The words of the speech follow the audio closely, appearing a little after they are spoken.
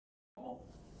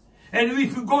And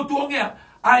if you go to Ongea,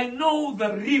 I know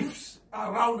the reefs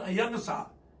around Ayangasa.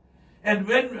 And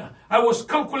when I was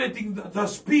calculating the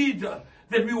speed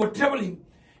that we were traveling,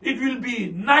 it will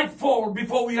be nightfall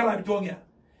before we arrive to Ongea.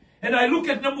 And I look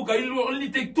at Namuka, it will only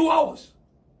take 2 hours.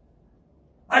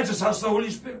 I just ask the Holy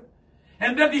Spirit.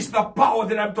 And that is the power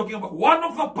that I'm talking about. One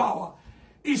of the power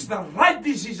is the right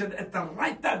decision at the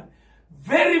right time.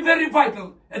 Very, very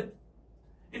vital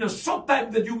in a short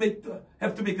time that you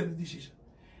have to make a decision.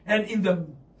 And in the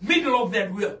middle of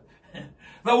that, the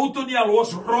Utonial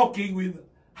was rocking with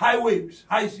high waves,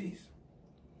 high seas.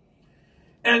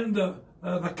 And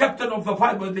the captain of the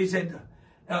fiber, they said,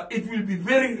 it will be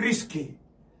very risky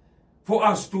for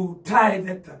us to try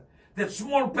that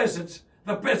small passage,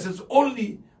 the passage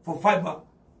only for fiberglass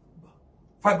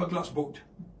boat,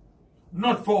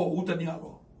 not for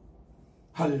Utanialo.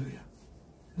 Hallelujah.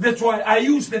 That's why I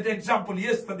used that example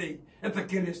yesterday at the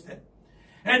carrier stand.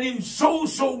 And in so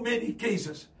many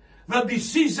cases, the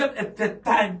decision at that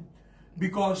time,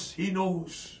 because he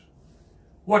knows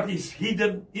what is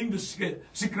hidden in the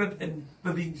secret and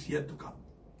the things yet to come.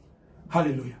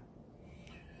 Hallelujah.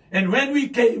 And when we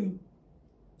came,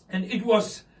 and it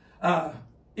was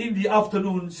in the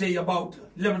afternoon, say about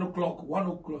 11 o'clock, 1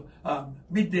 o'clock,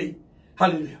 midday.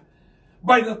 Hallelujah.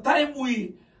 By the time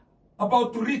we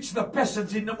about to reach the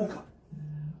passage in Namuka,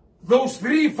 those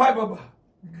 3 fiber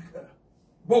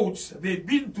boats, they've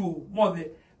been to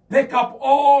Mode, pack up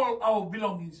all our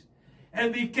belongings,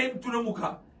 and they came to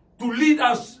Namuka to lead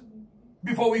us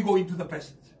before we go into the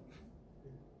passage.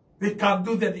 They can't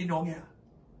do that in Ongea.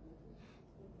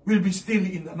 We'll be still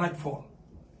in the nightfall,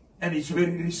 and it's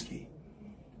very risky.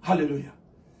 Hallelujah.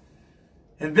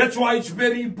 And that's why it's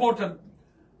very important.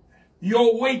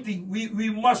 You're waiting. We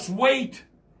must wait.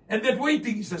 And that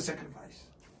waiting is a sacrifice.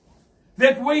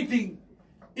 That waiting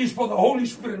is for the Holy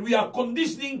Spirit. We are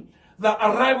conditioning the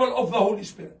arrival of the Holy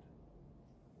Spirit.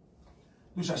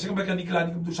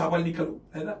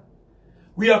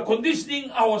 We are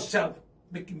conditioning ourselves.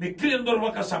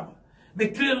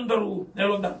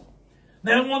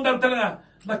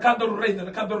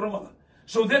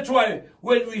 So that's why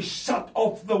when we shut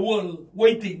off the world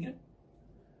waiting,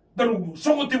 then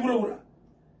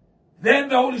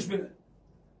the Holy Spirit,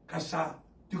 kasa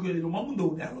tigolo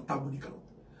mamundo nelo tabunikalo,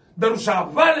 darusa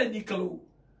vale nikalo,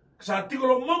 kasa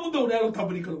tigolo mamundo nelo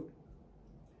tabunikalo,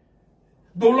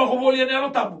 dolo kovolia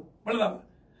nelo tabu, malaba.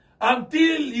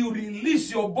 Until you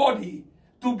release your body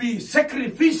to be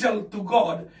sacrificial to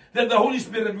God, then the Holy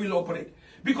Spirit will operate.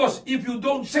 Because if you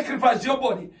don't sacrifice your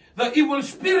body, the evil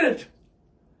spirit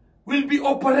will be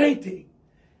operating.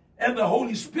 And the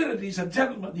Holy Spirit is a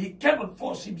gentleman. He cannot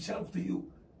force himself to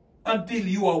you until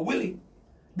you are willing.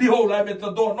 Behold, I'm at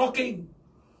the door knocking.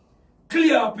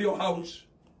 Clear up your house.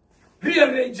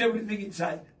 Rearrange everything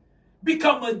inside.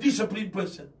 Become a disciplined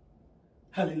person.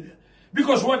 Hallelujah.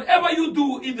 Because whatever you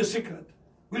do in the secret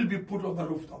will be put on the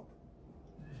rooftop.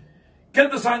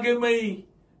 Kenda sange may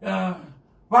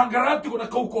wangaratu ko na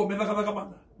kauko me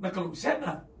nakadagamana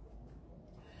nakalusena.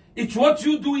 It's what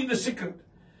you do in the secret,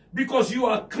 because you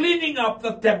are cleaning up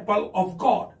the temple of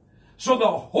God, so the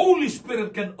Holy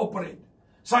Spirit can operate.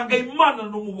 Sangay mana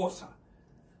numuwosa,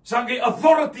 sangay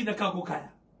authority na kakukaya,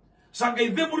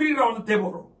 sangay demurira on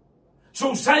teboro.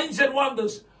 So signs and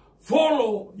wonders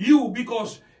follow you,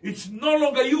 because it's no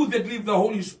longer you that live, the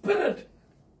Holy Spirit.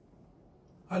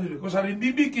 Hallelujah. Because I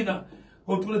remember na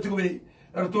kung tiko be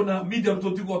ertona media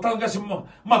to tiko talaga si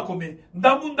makome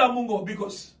damungo,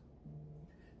 because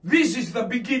this is the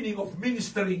beginning of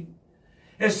ministering.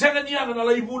 E sanga niya na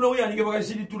nalaibunaw yan, ika bagay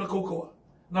sinito na kaukawa.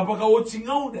 Napakawot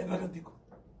singaw na nagatiko.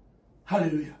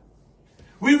 Hallelujah.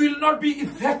 We will not be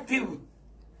effective.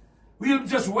 We will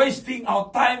just wasting our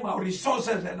time, our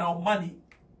resources, and our money.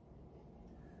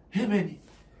 Amen.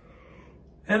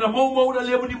 And a mo na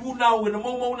lebo ni bunaw, and a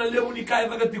mo na lebo ni kaya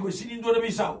nagatiko, sinindo na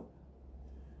misaw.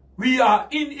 We are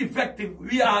ineffective.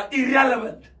 We are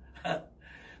irrelevant.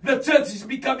 The church is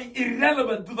becoming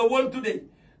irrelevant to the world today.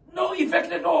 No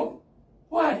effect at all.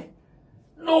 Why?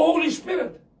 No Holy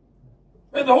Spirit.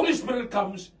 When the Holy Spirit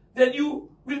comes, then you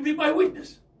will be my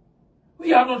witness.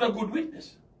 We are not a good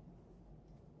witness.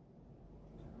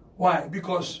 Why?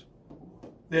 Because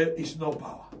there is no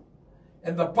power.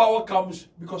 And the power comes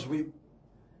because of Him.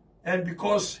 And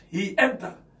because He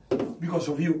entered, because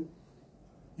of you.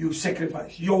 You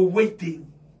sacrifice. You're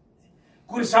waiting.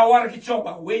 Kurisawara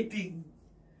kichoba, waiting.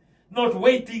 Not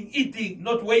waiting, eating.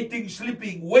 Not waiting,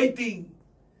 sleeping. Waiting.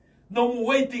 No more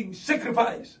waiting,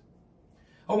 sacrifice.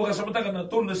 Ako makasamatagan na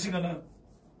tulad na singa na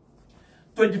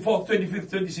 24th, 25th,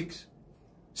 26th.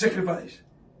 Sacrifice.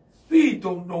 We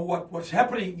don't know what was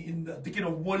happening in the Tikin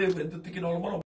of Molev and the Tikin of Molev.